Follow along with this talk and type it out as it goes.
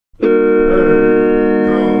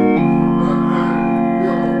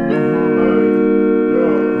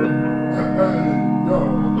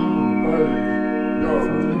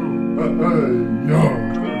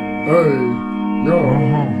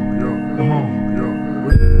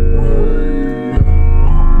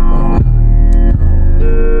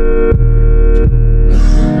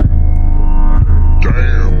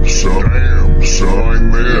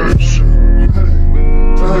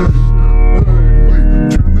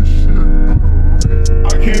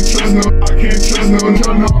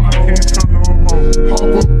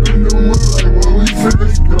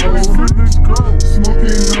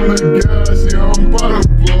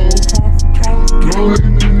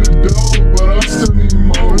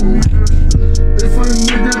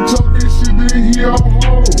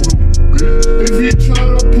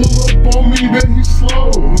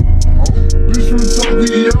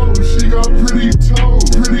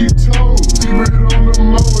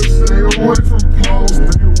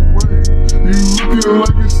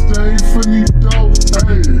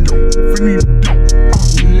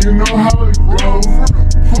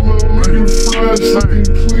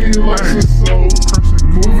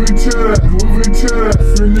moving to that,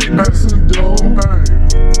 finna get some dough.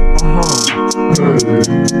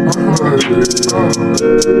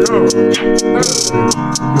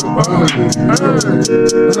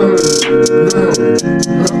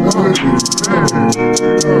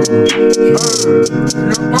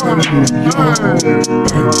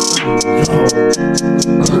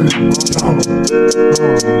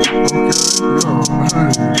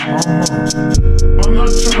 I'm not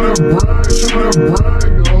tryna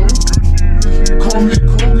brag, though. Call me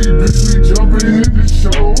Kobe, bitch, we jumping in the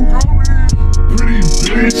show. Pretty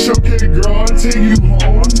bitch, okay, girl, I'll take you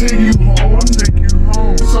home,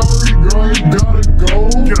 Sorry, girl, you gotta go.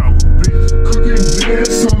 Get out, bitch. Cooking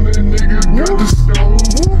dance on the nigga, got the stove.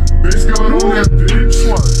 Bitch got on that bitch,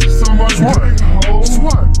 somebody getting home.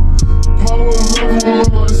 Power level,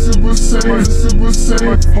 like Super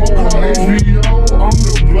Saiyan, Whole HBO, I'm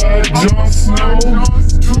the Black Jon Snow.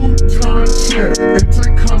 2-time champ,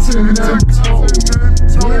 intercontinental.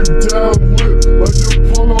 Whip down whip, like the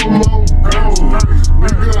Polo logo.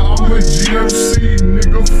 Nigga, I'm a GMC,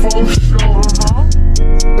 nigga, full show.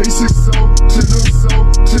 A6 to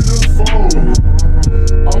the foe.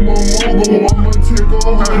 I'm a mogul, I'ma take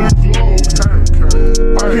over the globe.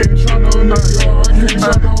 I can't try no nigga, I can't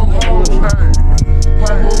try no hoe.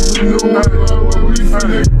 Hop up in the water, where we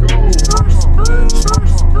finna go.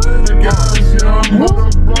 Guys, yeah, I'm on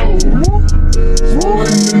the road.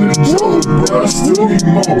 Rolling in the dope, bruh, still need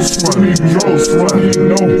most. Funny gross, funny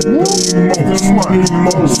no,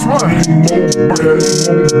 most, funny more bread,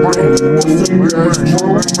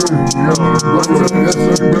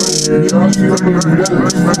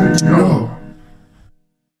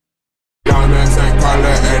 Diamonds ain't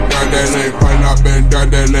color and dirty, ain't pull up and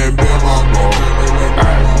dirty, ain't be my boy.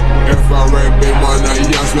 If I rap big money,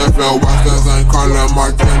 yes, Smith and Westers ain't calling my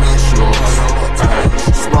tennis shoes.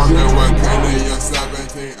 Sparking with Kenny, you're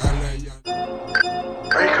 17, LA.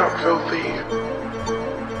 Wake up, filthy.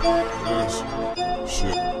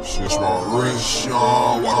 Shit's my wrist,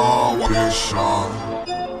 Sean, bitch, Sean.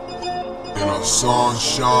 In the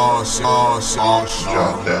sunshine,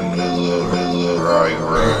 Drop that little right.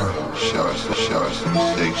 Shots and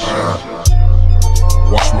 6 shots.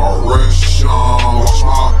 Watch my wrist shine, watch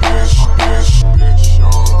my bitch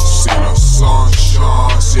shine. See the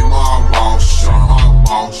sunshine, see my mouth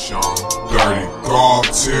shine. Dirty golf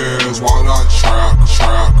tears while I track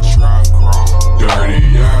cry. Dirty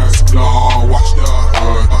ass claw, watch the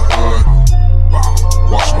hood.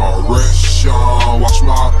 Watch my wrist shine, watch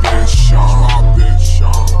my bitch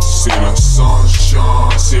shine. See the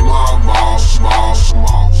sunshine, see my mouth shine.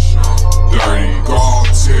 Dirty golf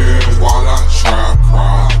tears while I track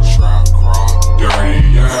cry.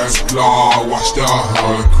 Dirty ass claw, watch the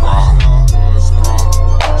hood cry.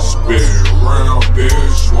 Spit round,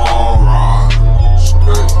 bitch, won't ride.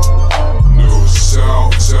 New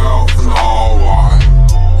self, no white.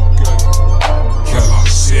 Killer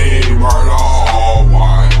C, murder all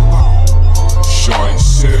white. Shorty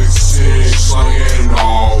 6'6", slinging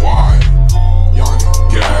all white.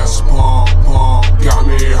 Gas pump, got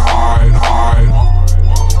me hide.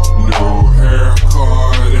 New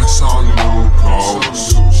haircut and some new clothes.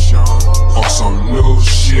 On some new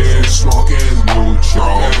shit, smoking new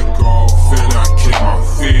drugs. Finna kick my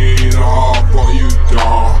feet off, boy, you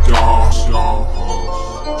dumb.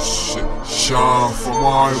 Shit, shine for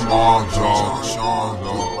my mom, dog.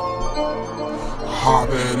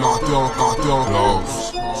 Hoppin' off them lows.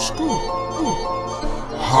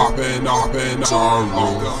 Hoppin'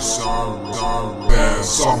 sunroof.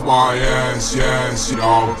 Bands off my ass, yes,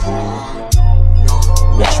 y'all boo.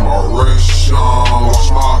 Watch my wrist shine, watch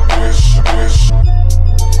my bitch.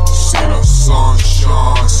 See the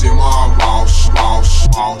sunshine, see my mouth shine.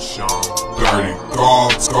 Dirty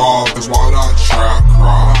golf is while I track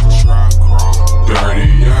cry. Dirty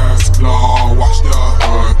ass claw, watch the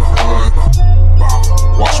hood.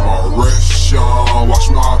 Watch my wrist shine, watch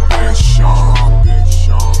my bitch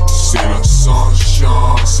shine. See the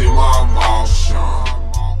sunshine, see my mouth shine.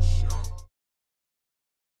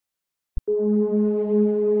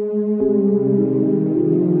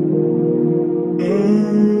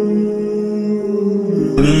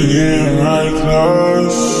 Getting high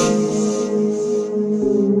class.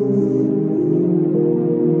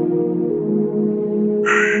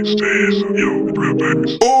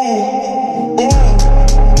 Ooh,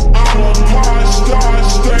 I'm a pop star,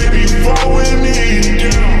 stay before me.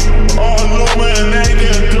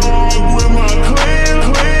 Illuminated dog with my clean.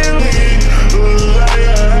 Lay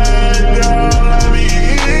your head down, let me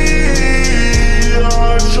eat. I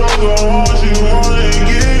chose the horse, you wanna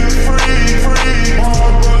get free. My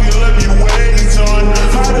brother let me wait, son.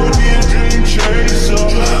 How to be a dream chaser.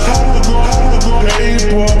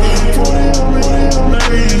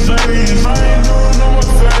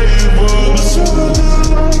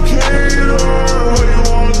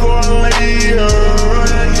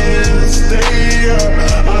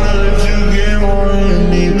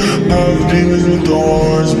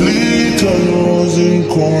 doors, bleed tunnels and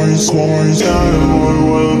corns. Got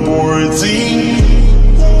oil, porcine.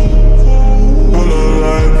 All of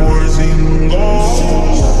life, porcine goes.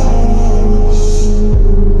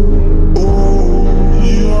 Oh,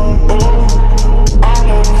 yeah. Oh, I'm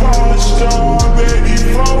a pop star, baby,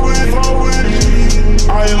 forward.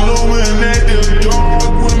 I illuminate the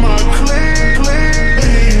dark with my click.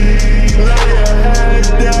 Lay your head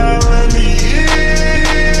down, let me in.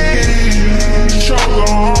 Choke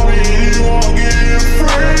on me, you won't get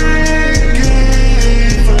freaky.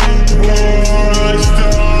 Born a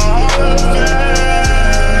star,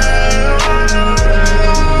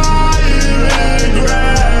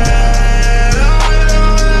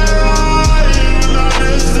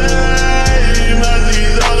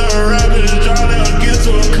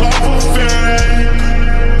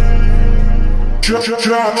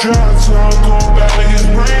 Drop, talk about his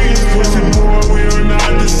brains. Pussy boy, we are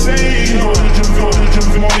not the same. Go to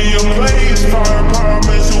the money your place. Fire,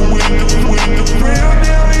 messing with the real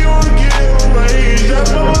deal, you won't get away.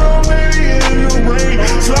 That's all baby in the rain.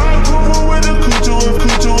 Slide Cooper with a Kutu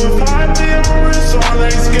if hot there, it's all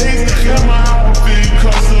like skates. Got my outfit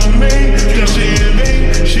custom made. That shit in me,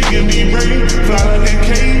 she give me brain. Fly like a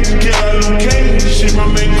cage, get a little cage. Shit, my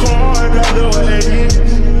main car, got a little head.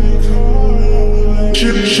 Ship.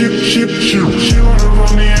 She wanna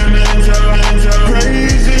run me in into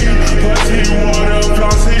crazy. Pussy water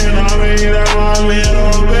flossing, I made that my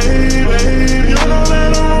little baby. You know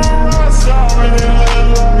that I'm a rock star, and it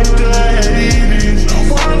look like the 80s.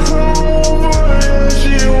 Wanna come over and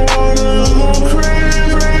she wanna go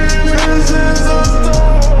crazy. This is a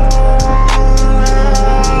storm now.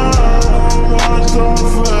 Watched off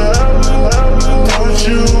forever. Thought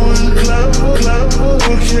you was clever.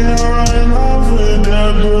 Can't run off with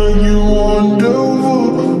that, but you won't do.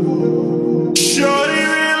 Shorty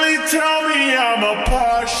really tell me I'm a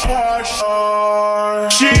posh star.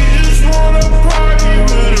 She just wanna party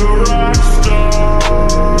with a rock star.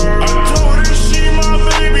 I told her she my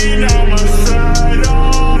baby, now my side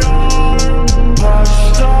on. Posh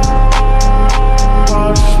star.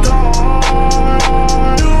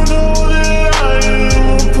 You know that I am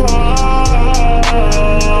a posh.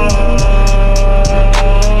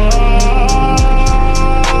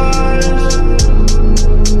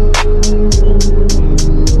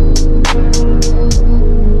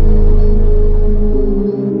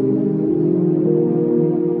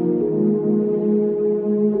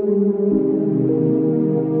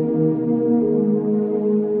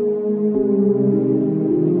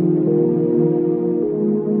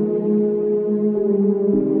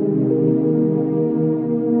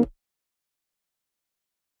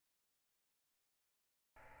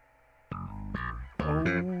 Oh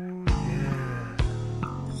yeah,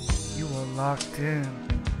 you are locked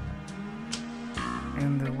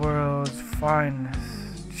in the world's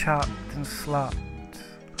finest, chopped and slopped,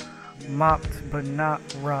 mopped but not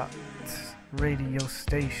rocked radio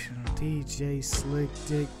station, DJ Slick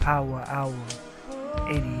Dick Power Hour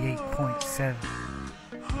 88.7.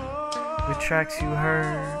 The tracks you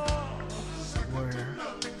heard were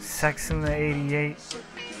Sex in the 88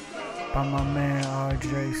 by my man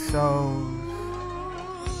RJSOZE.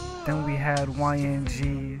 Then we had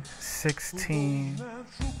YNG 16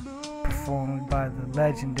 performed by the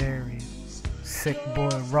legendary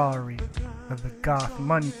SICKBOIRARI of the Goth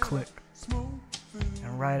Money Click.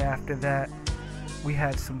 And right after that, we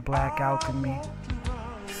had some Black Alchemy,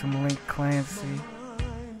 some Link Clancy,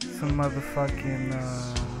 some motherfucking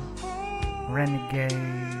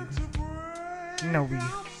Renegade. You know,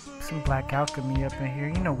 some Black Alchemy up in here.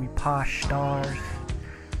 You know, we posh stars.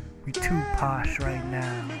 We too posh right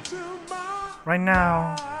now. Right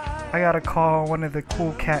now, I gotta call one of the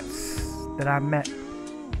cool cats that I met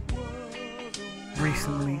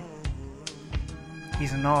recently.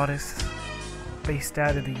 He's an artist based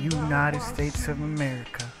out of the United States of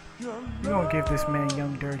America. We're gonna give this man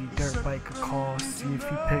Youngdirtydirtbike a call, see if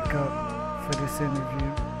he pick up for this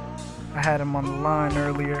interview. I had him on the line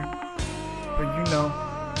earlier, but you know,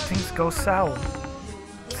 things go sour.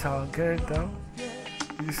 It's all good though.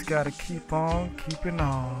 You just gotta keep on keeping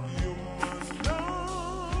on.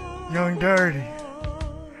 Young Dirty,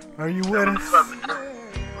 are you with us?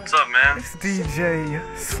 What's up, man? It's DJ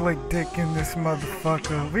Slick Dick in this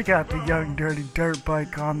motherfucker. We got the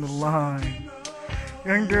Youngdirtydirtbike on the line.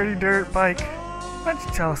 Youngdirtydirtbike, why don't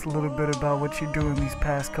you tell us a little bit about what you're doing these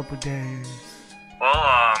past couple days?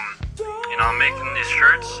 Well, you know, I'm making these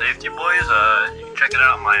shirts, Safety Boys. You can check it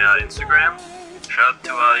out on my Instagram. Shout out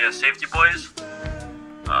to Safety Boys.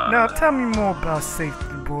 Now tell me more about Safety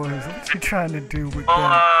Boys. What you trying to do with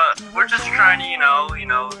that? We're just trying to, you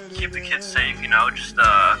know, keep the kids safe, you know, just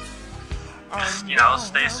you know,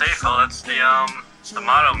 stay safe, ho. That's the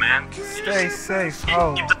motto, man. Stay safe,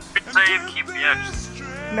 ho. Keep the streets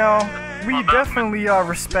safe, No, we definitely are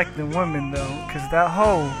respecting women though, cause that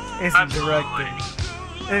hoe isn't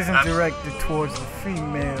directed towards the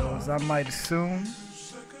females, I might assume.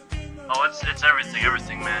 Oh, it's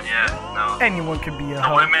everything, man. Yeah, no. Anyone can be a The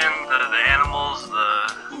hoe. women, the animals,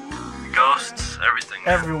 the ghosts, everything.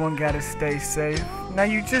 Man. Everyone gotta stay safe. Now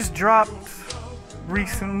you just dropped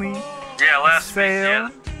recently. Yeah, last week. sale. Yeah.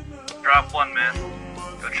 Drop one, man.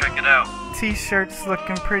 Go check it out. T-shirts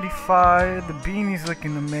looking pretty fire. The beanie's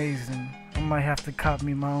looking amazing. I might have to cop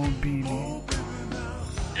me my own beanie.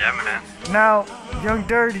 Yeah, man. Now, Young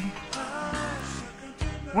Dirty,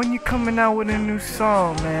 when you coming out with a new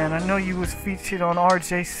song, man? I know you was featured on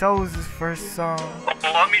RJSOZE's first song.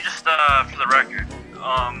 Well, let me just, for the record,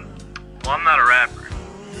 well, I'm not a rapper.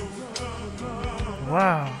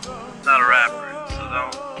 Wow. I'm not a rapper, so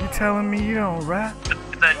don't. You telling me you don't rap? Put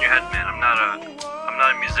that in your head, man. I'm not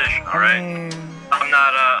a musician, alright? I mean, I'm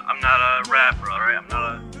not a rapper, alright? I'm not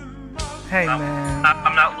a. hey, man.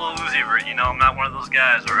 I'm not Lil Uzi Vert, you know? I'm not one of those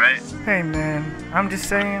guys, alright? Hey, man. I'm just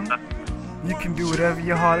saying, you can do whatever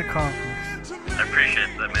your heart accomplishes. I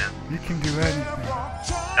appreciate that, man. You can do anything.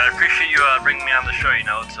 And I appreciate you bringing me on the show, you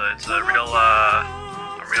know? It's a real,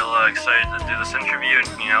 excited to do this interview, and,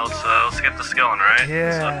 you know, let's get this going, alright?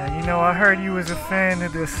 Yeah, you know, I heard you was a fan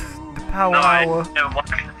of the Power No, Hour. I've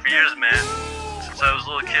watched it for years, man. Since I was a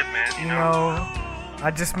little kid, man, You know, I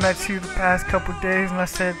just met you the past couple days and I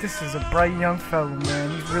said, this is a bright young fella, man.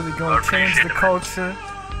 He's really gonna change the culture.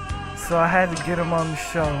 So I had to get him on the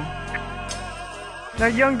show. Now,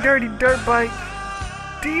 Young Dirty Dirt Bike,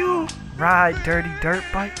 do you ride dirty dirt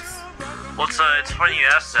bikes? Well, it's funny you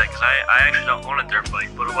asked that, because I actually don't own a dirt bike,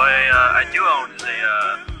 but what I do own is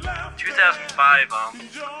a 2005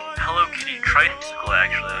 Hello Kitty tricycle,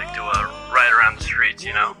 actually, like to ride around the streets,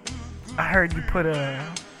 you know? I heard you put a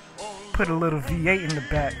little V8 in the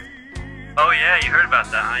back. Oh yeah, you heard about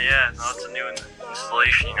that, huh? Yeah, no, it's a new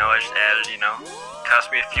installation, you know, I just added, you know.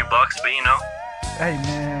 Cost me a few bucks, but you know. Hey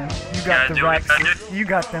man, you got the racks. You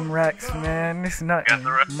got them racks, man. It's nothing.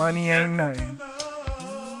 Money ain't nothing.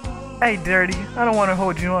 Hey Dirty, I don't want to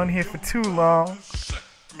hold you on here for too long,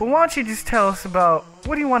 but why don't you just tell us about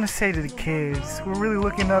what do you want to say to the kids who are really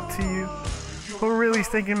looking up to you, who are really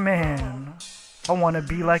thinking, man, I want to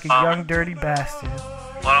be like a young dirty bastard.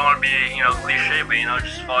 Well, I don't want to be, you know, cliche, but, you know,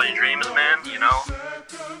 just follow your dreams, man, you know.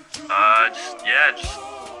 Just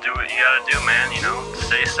do what you gotta do, man, you know.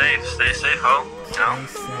 Stay safe, ho, you know.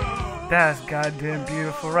 Stay safe. That's goddamn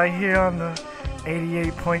beautiful. Right here on the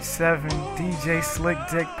 88.7 DJ Slick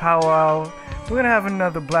Dick Power Hour. We're gonna have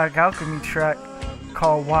another Black Alchemy track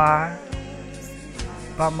called Why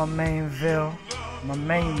by my main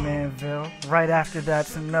manville. Right after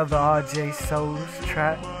that's another RJSOZE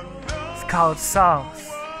track. It's called Sauce,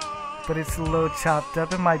 but it's a little chopped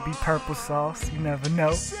up. It might be purple sauce, you never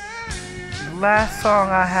know. The last song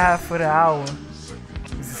I have for the hour is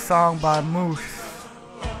a song by MOUSSE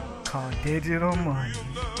called Digital Money.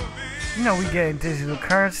 You know we getting digital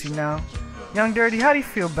currency now. Young Dirty, how do you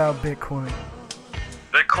feel about Bitcoin?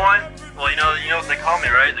 Bitcoin? Well, you know what they call me,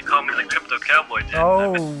 right? They call me the crypto cowboy, dude.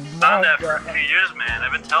 Oh, I've been on that for a few years, man.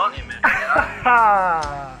 I've been telling you, man.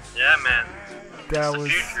 Yeah, man. It's the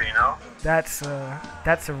future, you know? That's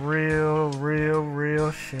a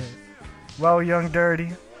real shit. Well, Young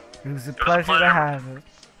Dirty, it was a pleasure to have it.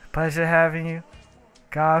 Pleasure having you.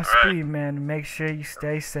 Godspeed, man. Make sure you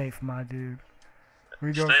stay safe, my dude.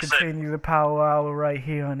 We're gonna continue the Power Hour right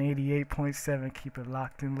here on 88.7. Keep it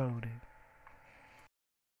locked and loaded.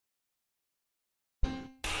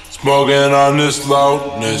 Smoking on this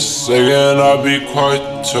loudness, saying I'll be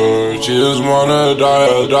quite turned. She just wanna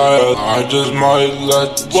die, I just might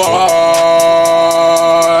let her.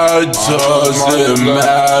 Why does it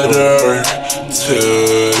matter to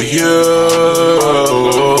you?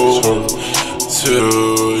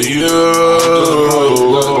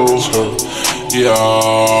 Yeah,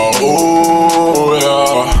 oh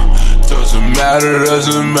yeah. Doesn't matter.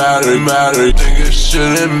 Think it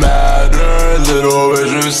shouldn't matter. Little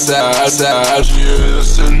bitch was sad. She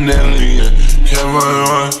is an alien. Can't find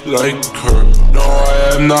one like her. No,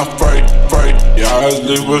 I am not fright. Yeah, I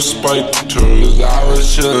sleep with spikers. I was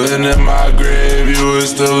chillin' in my grave. You was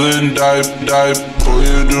still in dive. Oh,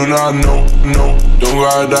 you do not know. Don't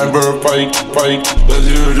got diaper fight. Cause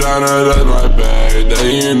you tryna touch my bag. Then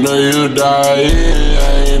you know you die.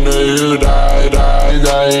 Then you know you die.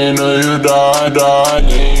 Then you know you die. Then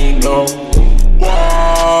you know.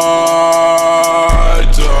 Why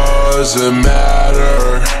does it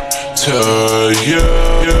matter to you?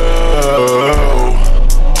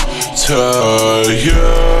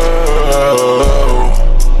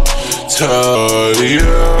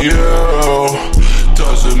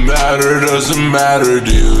 doesn't matter.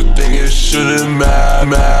 Do you think it shouldn't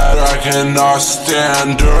matter? I cannot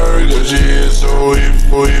stand her, cause she is so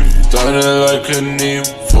evil. Done it like an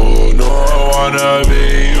evil. No, I wanna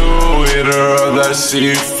be you, eater of that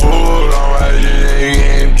seafood. I'm imagining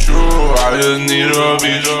it ain't true. I just need a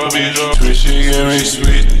beach. Sweet, she give me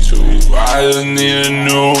sweet too. I just need a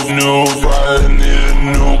new, I just need a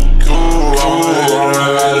new cool. I'm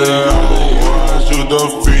to the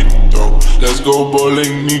free throw. Let's go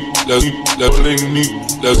bowling neat. Let's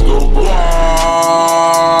go bowling.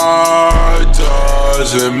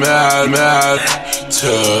 Doesn't matter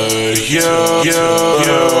to you.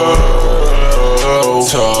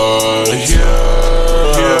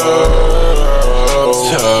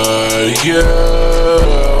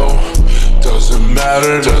 Doesn't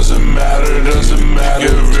matter.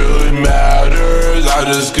 It really matters. I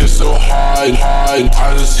just get so high. I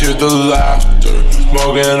just hear the laughter.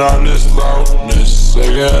 Smoking on this loudness. They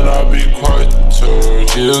cannot be quite her.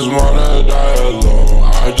 She just wanna die alone.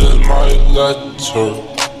 I just might let her.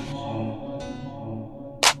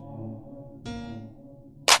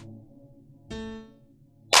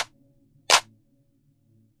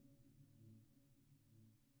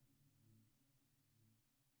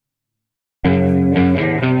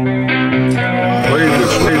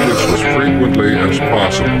 Frequently as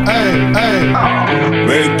possible. Hey.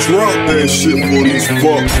 Man, drop that shit for these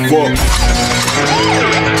fuck.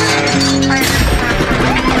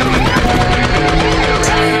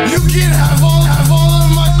 You can have all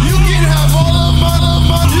of my, you can have all of my,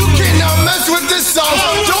 you cannot mess with this song.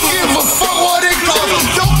 Don't give a fuck what it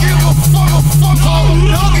costs. Don't give a fuck,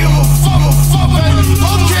 don't give a fuck, man.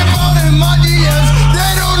 Don't care about in my DMs.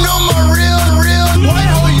 They don't know my real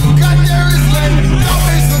white hole you got there is lame. Now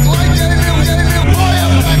face look like David. Boy,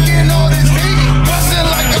 I'm back in all this heat. Bustin'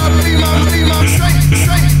 like I beat my straight.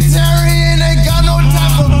 Terry and ain't got no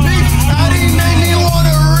time for beef. How he made me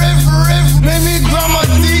wanna riff. Made me grind my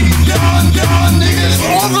teeth. Young niggas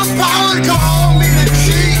overpowered. Call me the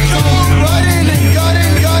cheat code. Riding and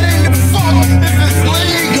gutting. Fuck if it's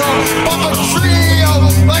legal. Pop a trio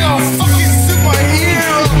like a fucking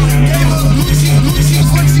superhero. Gave a Gucci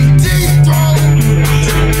deep throat.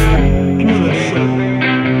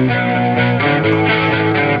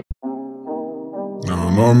 Now,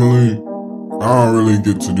 normally, I don't really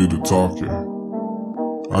get to do the talking.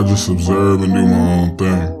 I just observe and do my own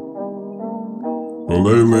thing. But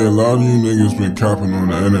lately, a lot of you niggas been capping on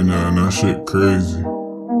the internet and that shit crazy.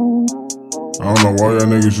 I don't know why y'all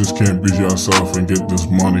niggas just can't be yourself and get this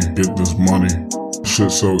money.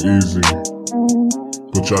 Shit's so easy.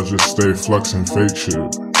 But y'all just stay flexing fake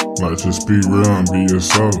shit. Like, just be real and be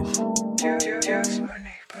yourself.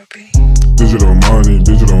 Digital money,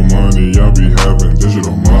 y'all be having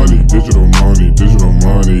digital money,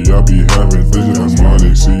 y'all be having digital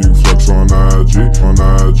money. See you flex on IG,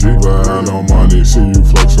 but I no money. See you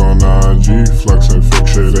flex on IG, flexing fake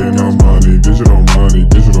shit, ain't no money. Digital money,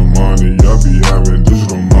 y'all be having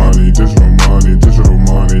digital money.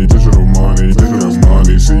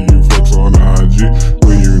 See you flex on IG,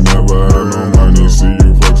 but you never had no money. See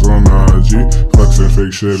you flex on IG, flexing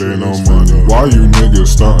fake shit, ain't no money. Why you niggas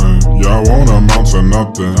stuntin'? Y'all won't amount to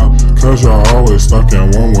nothing, cause y'all always stuck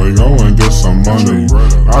in one way, go and get some money.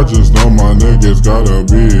 I just know my niggas gotta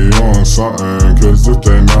be on something, cause if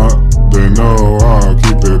they not, they know I'll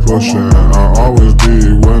keep it pushing. I'll always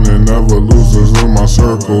be winning, never losers in my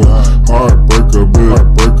circle. Heartbreak a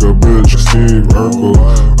bitch, Steve Urkel.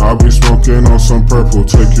 I'll be smoking on some purple,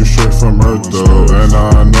 take you straight from Earth though. And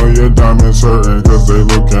I know your diamonds hurting, cause they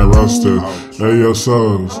looking rusted. Hey yo,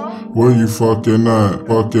 SOZE, where you fucking at?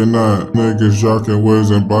 Niggas jocking whiz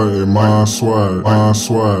and biting my swag.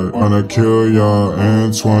 Wanna kill y'all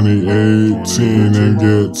in 2018 and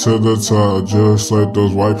get to the top, just like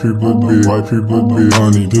those white people be.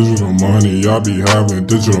 Money, digital money, y'all be having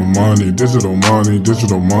digital money,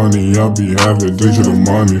 y'all be having digital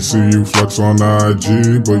money. See you flex on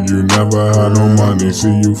IG, but you never had no money.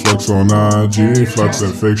 See you flex on IG,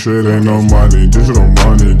 flexing fake shit, ain't no money. Digital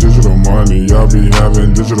money, y'all be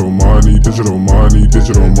having digital money,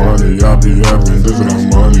 y'all be having digital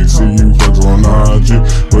money. See you flex on IG,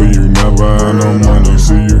 but you never had no money.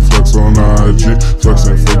 See you flex on IG,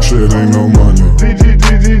 flexing fake shit, ain't no money.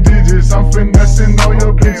 Digits, I'm finessing all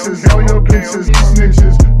your bitches,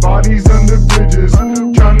 snitches, bodies under bridges,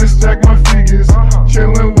 tryna stack my figures,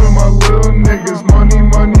 chillin' with my little niggas, money,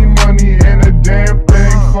 and a damn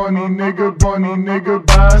thing funny, nigga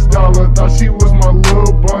buys dollar, thought she was my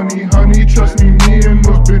little bunny, honey, trust me and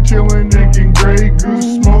Moose been chillin', drinking Grey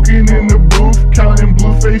Goose, smoking in the booth, counting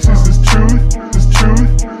blue faces, it's truth.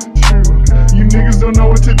 You niggas don't know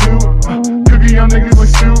what to do, cooking y'all niggas like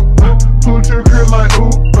soup.